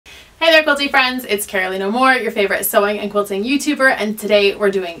Hey there, quilty friends, it's Carolina Moore, your favorite sewing and quilting YouTuber, and today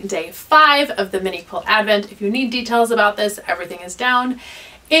we're doing day 5 of the Mini Quilt Advent. If you need details about this, everything is down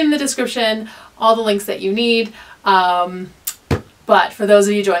in the description, all the links that you need. But for those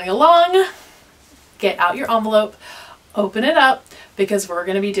of you joining along, get out your envelope, open it up, because we're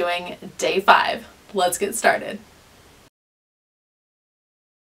going to be doing day 5. Let's get started.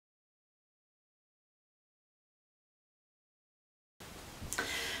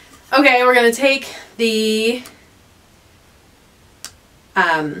 Okay, we're going to take the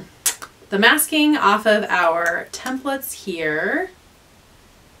masking off of our templates here.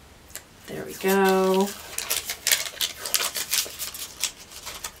 There we go.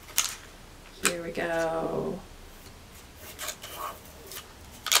 Here we go.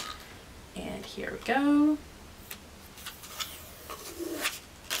 And here we go.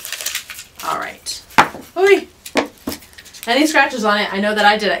 All right. Oy. Any scratches on it, I know that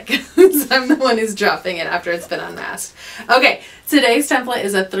I did it because I'm the one who's dropping it after it's been unmasked. Okay, today's template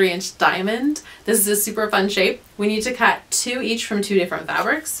is a 3-inch diamond. This is a super fun shape. We need to cut 2 each from 2 different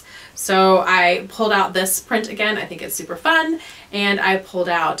fabrics. So I pulled out this print again. I think it's super fun. And I pulled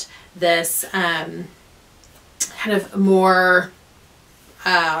out this kind of more,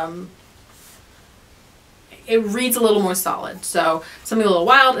 it reads a little more solid. So something a little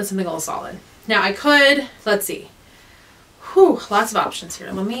wild and something a little solid. Now I could, let's see. Whew, lots of options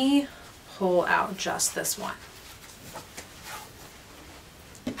here. Let me pull out just this one.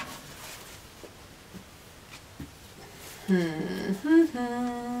 I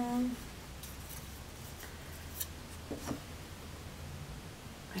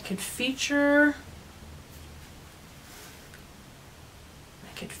could feature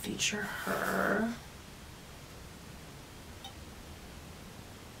her.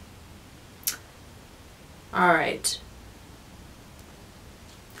 All right.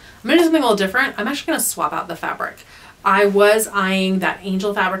 I'm going to do something a little different. I'm actually going to swap out the fabric. I was eyeing that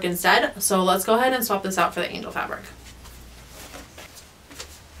angel fabric instead, so let's go ahead and swap this out for the angel fabric.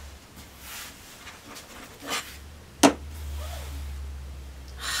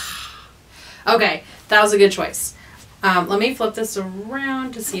 Okay, that was a good choice. Let me flip this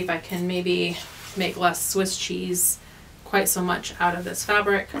around to see if I can maybe make less Swiss cheese quite so much out of this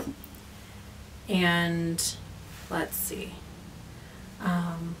fabric. And let's see.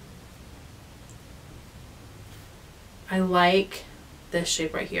 I like this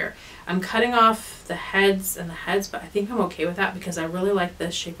shape right here. I'm cutting off the heads and the heads, but I think I'm okay with that because I really like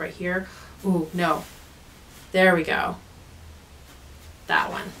this shape right here. Ooh, no. There we go.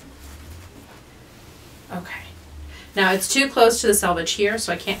 That one. Okay. Now it's too close to the selvage here,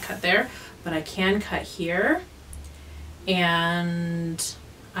 so I can't cut there, but I can cut here. And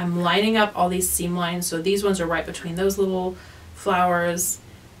I'm lining up all these seam lines. So these ones are right between those little flowers,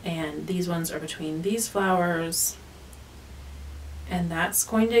 and these ones are between these flowers. And that's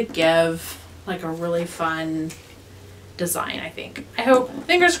going to give like a really fun design, I think. I hope.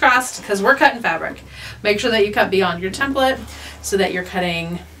 Fingers crossed, because we're cutting fabric. Make sure that you cut beyond your template so that you're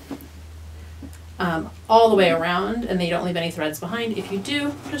cutting all the way around and that you don't leave any threads behind. If you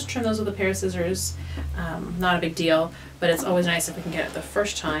do, just trim those with a pair of scissors. Not a big deal, but it's always nice if we can get it the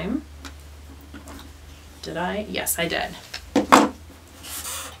first time. Did I? Yes, I did.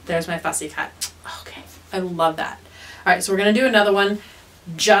 There's my fussy cut. Okay, I love that. All right, so we're gonna do another one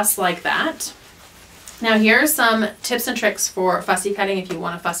just like that. Now here's some tips and tricks for fussy cutting if you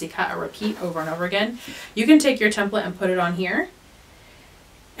want to fussy cut or repeat over and over again. You can take your template and put it on here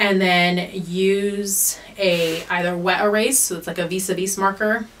and then use a either wet erase, so it's like a vis-a-vis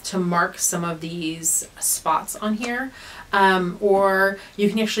marker, to mark some of these spots on here. Or you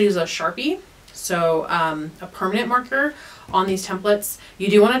can actually use a Sharpie, so a permanent marker on these templates. You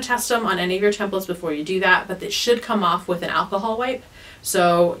do want to test them on any of your templates before you do that, but it should come off with an alcohol wipe.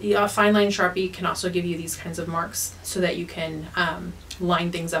 So a fine line Sharpie can also give you these kinds of marks so that you can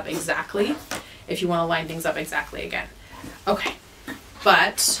line things up exactly if you want to line things up exactly again. Okay,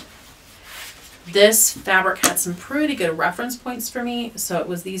 but this fabric had some pretty good reference points for me. So it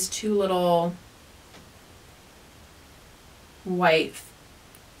was these 2 little white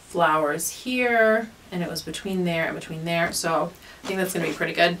flowers here, and it was between there and between there. So I think that's going to be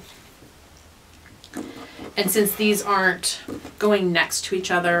pretty good. And since these aren't going next to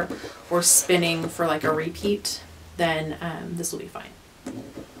each other or spinning for like a repeat, then this will be fine.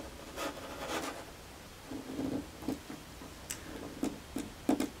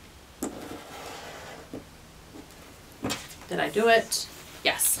 Did I do it?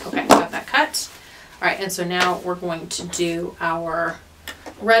 Yes. Okay, got that cut. All right, and so now we're going to do our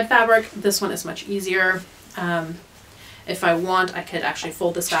red fabric. This one is much easier. If I want, I could actually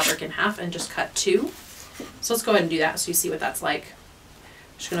fold this fabric in half and just cut 2. So let's go ahead and do that so you see what that's like.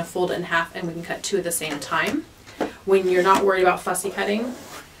 I'm just going to fold it in half and we can cut 2 at the same time. When you're not worried about fussy cutting,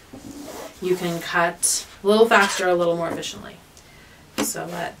 you can cut a little faster, a little more efficiently. So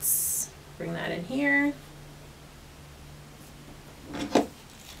let's bring that in here. And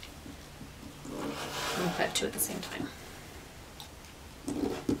cut 2 at the same time.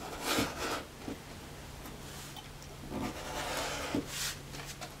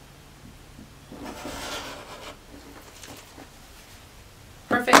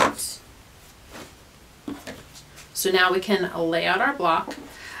 Perfect. So now we can lay out our block.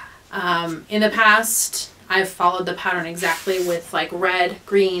 In the past, I've followed the pattern exactly with like red,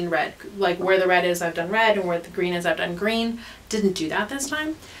 green, red. Like where the red is, I've done red, and where the green is, I've done green. Didn't do that this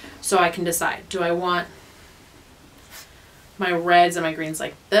time. So I can decide, do I want my reds and my greens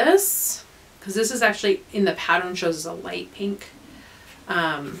like this? Because this is actually, in the pattern, shows as a light pink.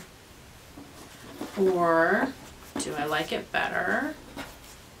 Or do I like it better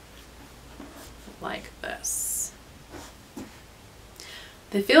like this?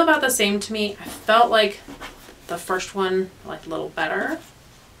 They feel about the same to me. I felt like the first one like a little better.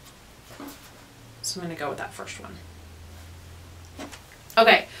 So I'm going to go with that first one.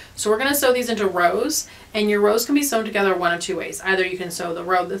 Okay, so we're going to sew these into rows, and your rows can be sewn together one of 2 ways. Either you can sew the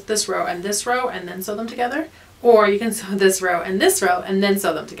row, this row and then sew them together, or you can sew this row and then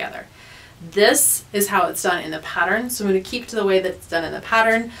sew them together. This is how it's done in the pattern, so I'm going to keep to the way that it's done in the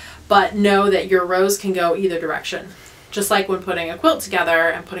pattern, but know that your rows can go either direction. Just like when putting a quilt together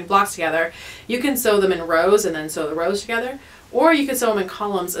and putting blocks together, you can sew them in rows and then sew the rows together, or you can sew them in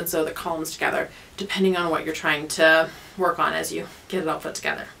columns and sew the columns together, depending on what you're trying to work on as you get it all put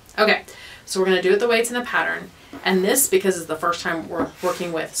together. Okay, so we're going to do it the way it's in the pattern, and this, because it's the first time we're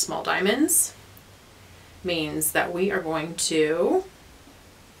working with small diamonds, means that we are going to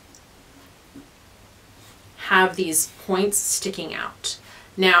have these points sticking out.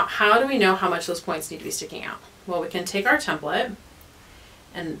 Now, how do we know how much those points need to be sticking out? Well, we can take our template,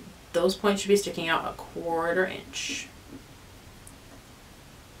 and those points should be sticking out 1/4 inch.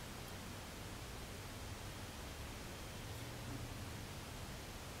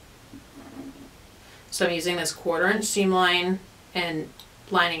 So I'm using this 1/4 inch seam line and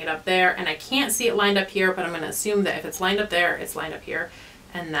lining it up there, and I can't see it lined up here, but I'm going to assume that if it's lined up there, it's lined up here,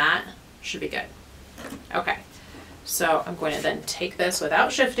 and that should be good. Okay, so I'm going to then take this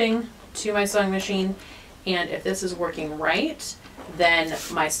without shifting to my sewing machine, and if this is working right, then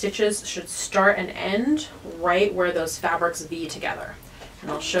my stitches should start and end right where those fabrics V together. And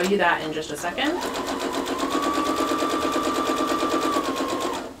I'll show you that in just a second.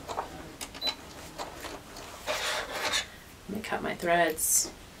 Let me cut my threads,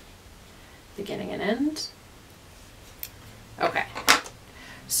 beginning and end. Okay,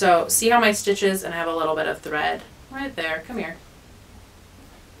 so see how my stitches, and I have a little bit of thread right there. Come here.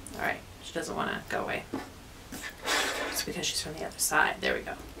 All right, she doesn't want to go away. It's because she's from the other side. There we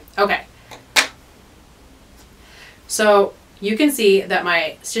go. Okay. So you can see that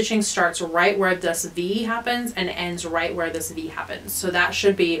my stitching starts right where this V happens and ends right where this V happens. So that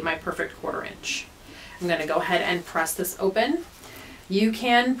should be my perfect 1/4 inch. I'm going to go ahead and press this open. You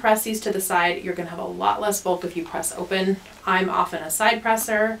can press these to the side. You're going to have a lot less bulk if you press open. I'm often a side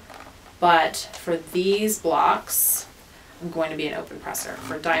presser, but for these blocks, I'm going to be an open presser.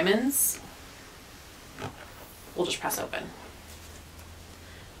 For diamonds, we'll just press open.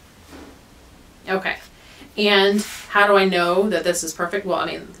 Okay, and how do I know that this is perfect? Well, I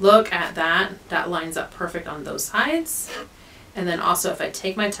mean, look at that. That lines up perfect on those sides. And then also if I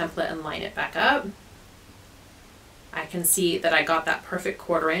take my template and line it back up, I can see that I got that perfect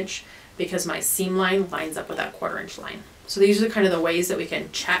 1/4 inch because my seam line lines up with that 1/4 inch line. So these are kind of the ways that we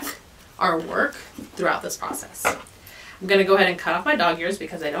can check our work throughout this process. I'm going to go ahead and cut off my dog ears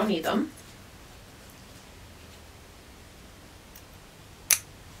because I don't need them.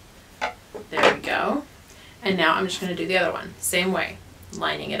 There we go. And now I'm just going to do the other one. Same way,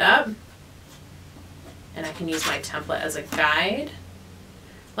 lining it up. And I can use my template as a guide.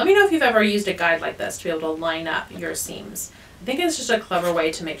 Let me know if you've ever used a guide like this to be able to line up your seams. I think it's just a clever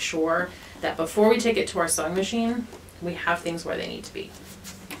way to make sure that before we take it to our sewing machine, we have things where they need to be.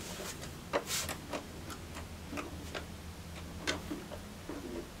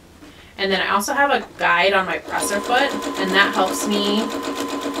 And then I also have a guide on my presser foot, and that helps me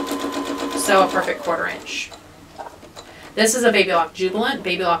sew a perfect 1/4 inch. This is a Baby Lock Jubilant.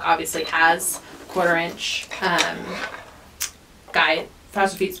 Baby Lock obviously has 1/4 inch guide,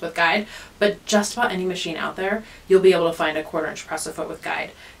 presser feet with guide, but just about any machine out there, you'll be able to find a 1/4 inch presser foot with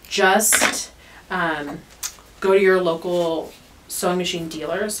guide. Just go to your local sewing machine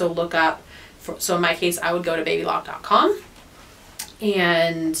dealer. So look up, so in my case, I would go to babylock.com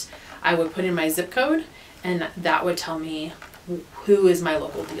and I would put in my zip code, and that would tell me who is my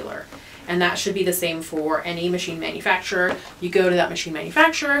local dealer. And that should be the same for any machine manufacturer. You go to that machine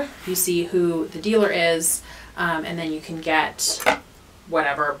manufacturer, you see who the dealer is, and then you can get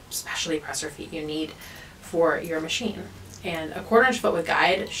whatever specialty presser feet you need for your machine. And a 1/4 inch foot with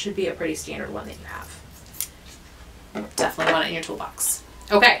guide should be a pretty standard one that you have. Definitely want it in your toolbox.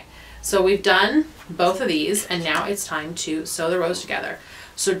 Okay, so we've done both of these, and now it's time to sew the rows together.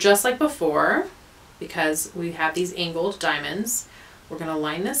 So just like before, because we have these angled diamonds, we're going to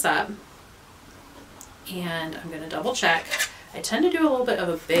line this up, and I'm going to double check. I tend to do a little bit of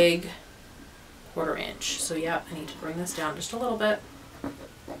a big 1/4 inch. So yeah, I need to bring this down just a little bit. A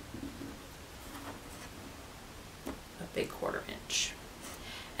big 1/4 inch.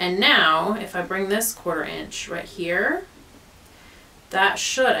 And now if I bring this 1/4 inch right here, I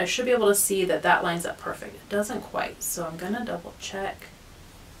should be able to see that that lines up perfect. It doesn't quite, so I'm going to double check.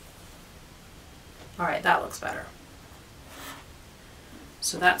 All right, that looks better.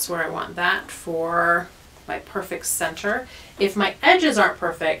 So that's where I want that for my perfect center. If my edges aren't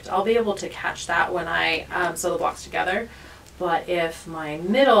perfect, I'll be able to catch that when I sew the blocks together. But if my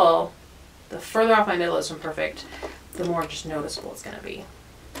middle, the further off my middle is from perfect, the more just noticeable it's going to be.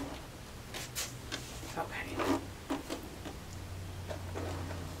 Okay.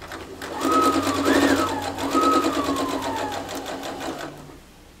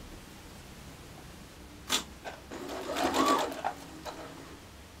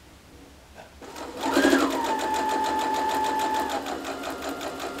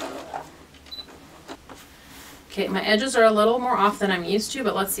 Okay, my edges are a little more off than I'm used to,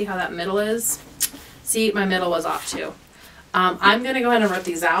 but let's see how that middle is. See, my middle was off too. I'm going to go ahead and rip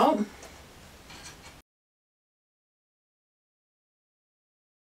these out.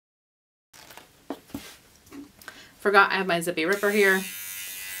 Forgot I have my zippy ripper here,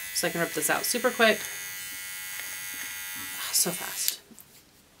 so I can rip this out super quick. So fast.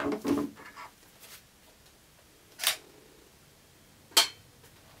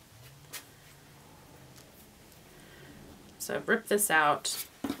 So I've ripped this out.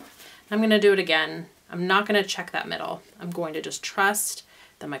 I'm going to do it again. I'm not going to check that middle. I'm going to just trust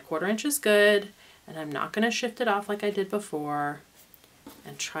that my 1/4 inch is good, and I'm not going to shift it off like I did before,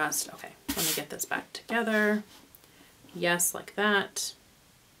 and trust. Okay, let me get this back together. Yes, like that.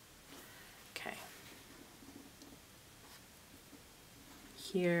 Okay.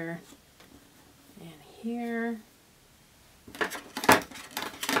 Here and here.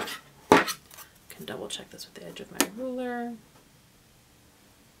 Can double check this with the edge of my ruler.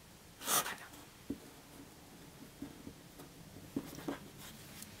 Okay.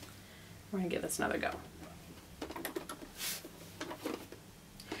 We're gonna give this another go.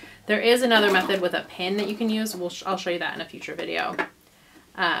 There is another method with a pin that you can use. I'll show you that in a future video.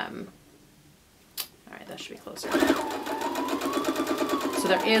 All right, that should be closer. So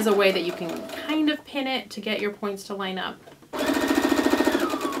there is a way that you can kind of pin it to get your points to line up.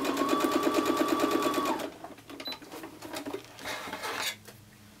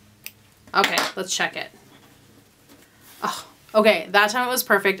 Okay, let's check it. Oh, okay, that time it was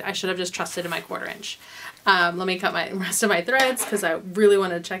perfect. I should have just trusted in my 1/4 inch. Let me cut my rest of my threads because I really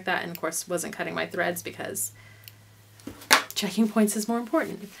wanted to check that, and of course wasn't cutting my threads because checking points is more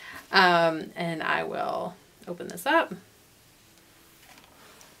important. And I will open this up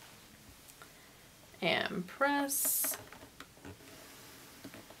and press.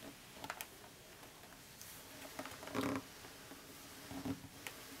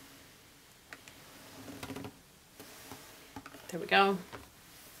 There we go.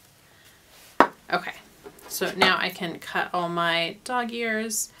 Okay, so now I can cut all my dog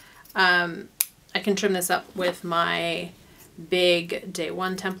ears. I can trim this up with my big day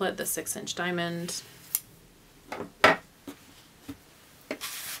 1 template, the 6-inch diamond.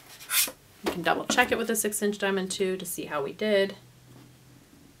 You can double check it with a 6-inch diamond too to see how we did.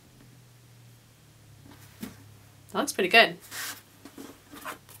 That looks pretty good.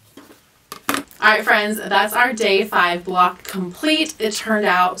 All right, friends, that's our day 5 block complete. It turned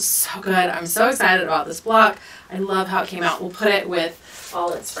out so good. I'm so excited about this block. I love how it came out. We'll put it with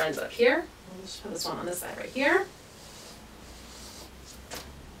all its friends up here. We'll just put this one on this side right here.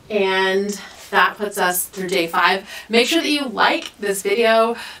 And that puts us through day 5. Make sure that you like this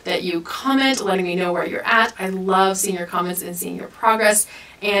video, that you comment, letting me know where you're at. I love seeing your comments and seeing your progress.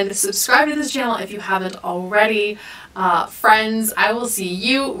 And subscribe to this channel if you haven't already. Friends, I will see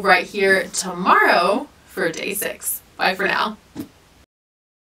you right here tomorrow for day 6. Bye for now.